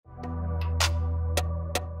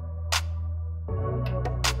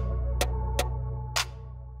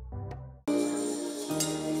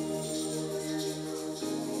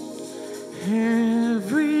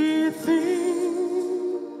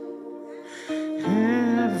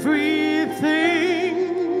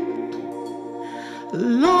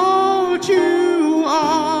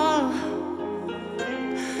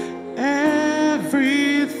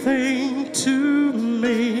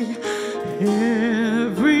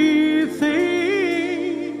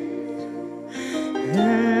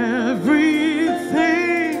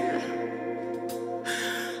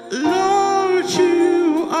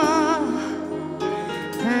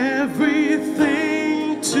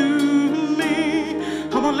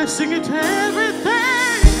let's sing it. Everything.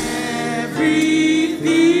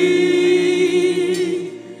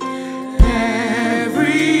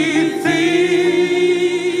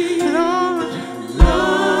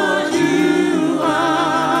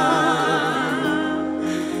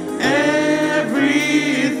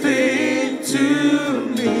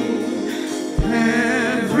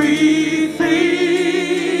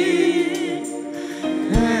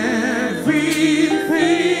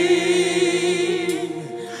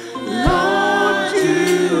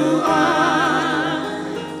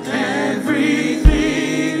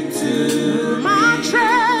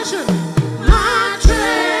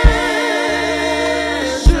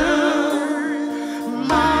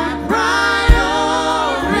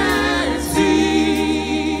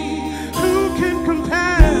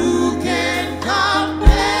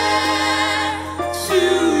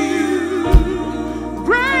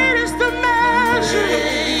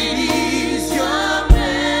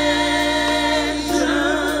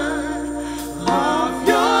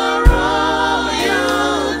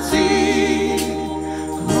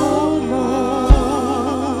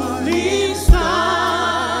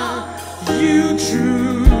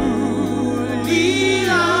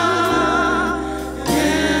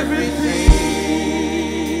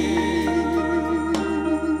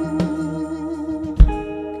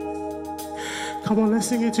 Come on, let's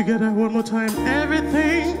sing it together one more time.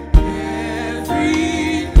 Everything.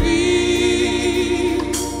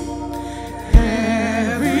 Everything.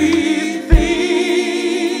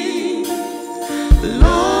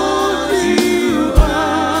 Lord, you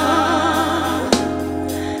are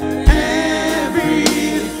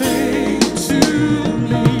everything to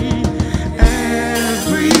me.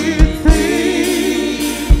 Everything.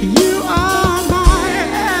 You are my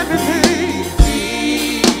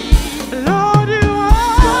everything. Lord, you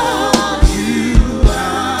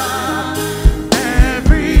are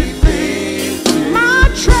everything. My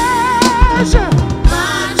treasure.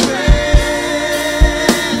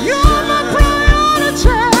 You're my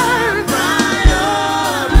priority.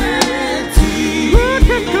 Who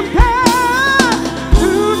can compare?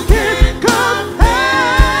 Who can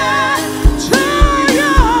compare to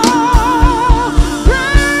you?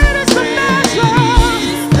 Great is the measure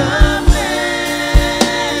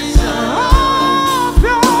of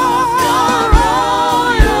your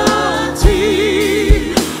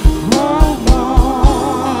royalty. Oh,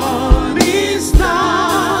 morning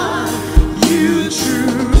star, you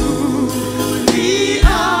truly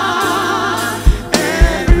are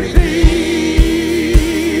everything.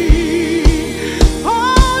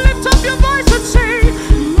 Oh, lift up your voice and sing,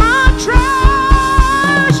 my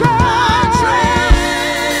treasure.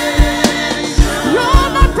 You're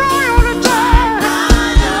my priority.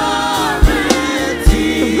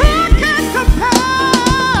 Who can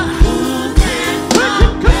compare? Who can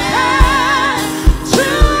compare to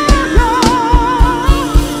you?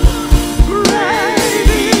 Great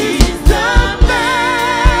is the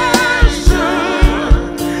measure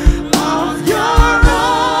of your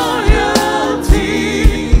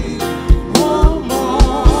royalty. Oh,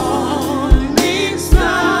 morning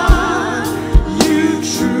star, you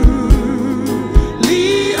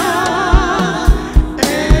truly are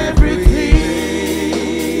everything.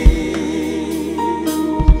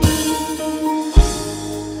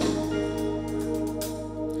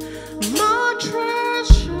 My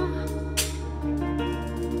treasure,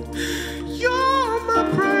 you're my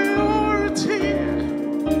priority.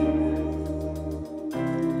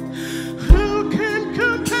 Who can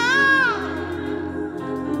compare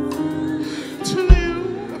to you?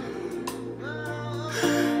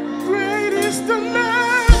 Great is the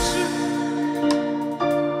measure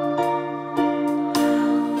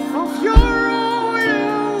of your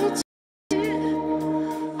royalty.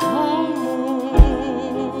 Oh,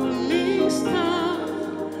 morning star,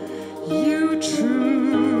 you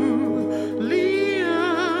truly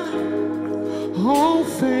are. Oh,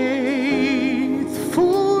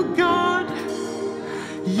 faithful God,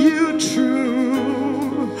 you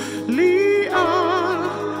truly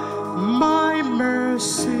are. My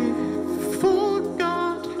merciful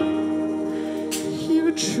God,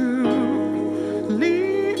 you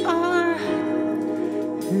truly are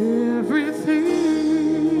everything.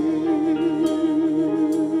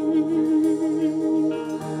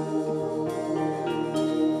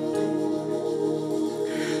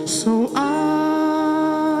 So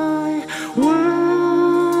I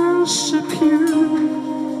worship you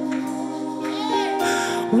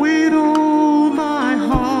with all my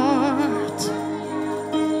heart,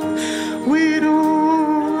 with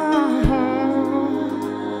all my heart.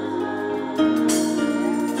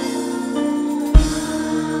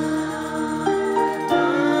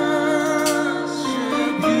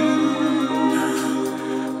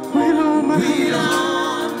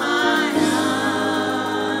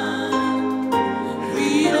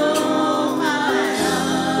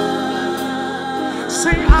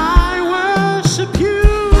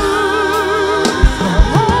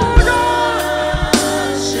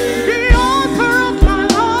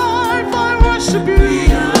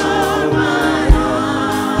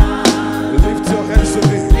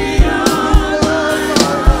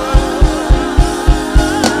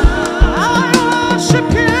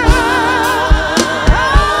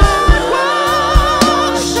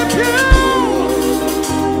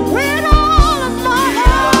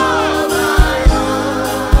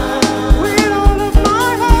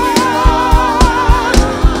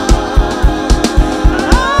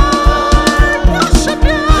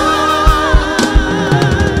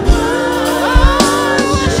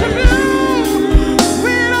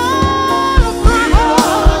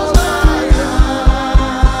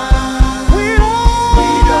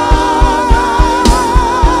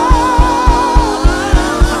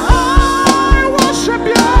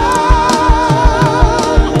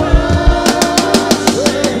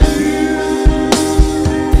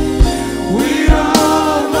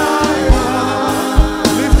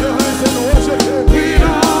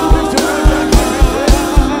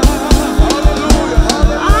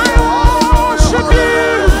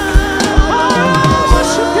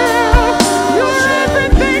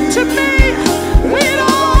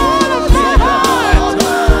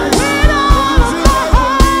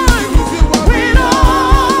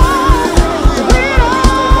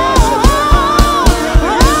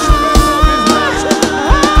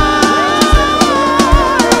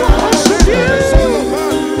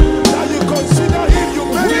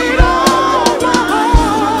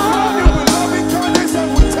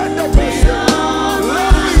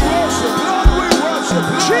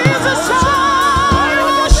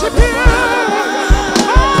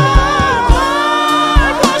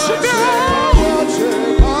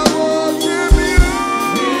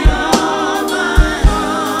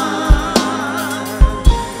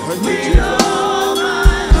 With all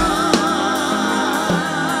my heart.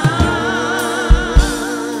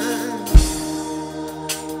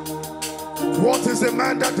 What is a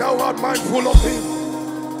man that thou art mindful of him?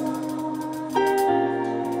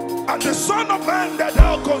 And the Son of Man that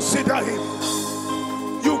thou consider him.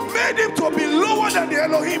 You made him to be lower than the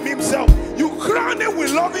Elohim himself. You crowned him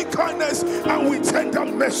with loving kindness and with tender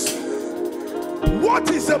mercy. What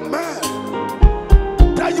is a man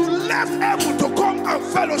that you left heaven to come and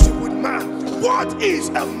fellowship with man? What is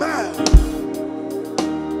a man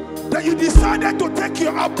that you decided to take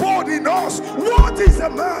your abode in us? What is a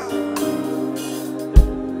man?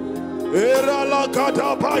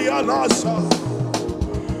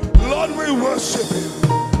 Lord, we worship you.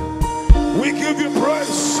 We give you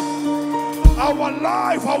praise. Our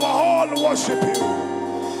life, our all worship you.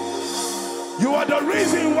 You are the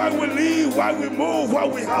reason why we live, why we move, why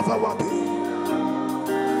we have our being.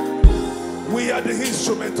 We are the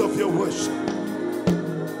instrument of your worship.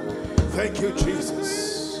 Thank you,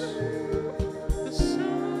 Jesus.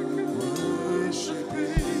 Worship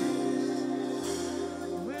you.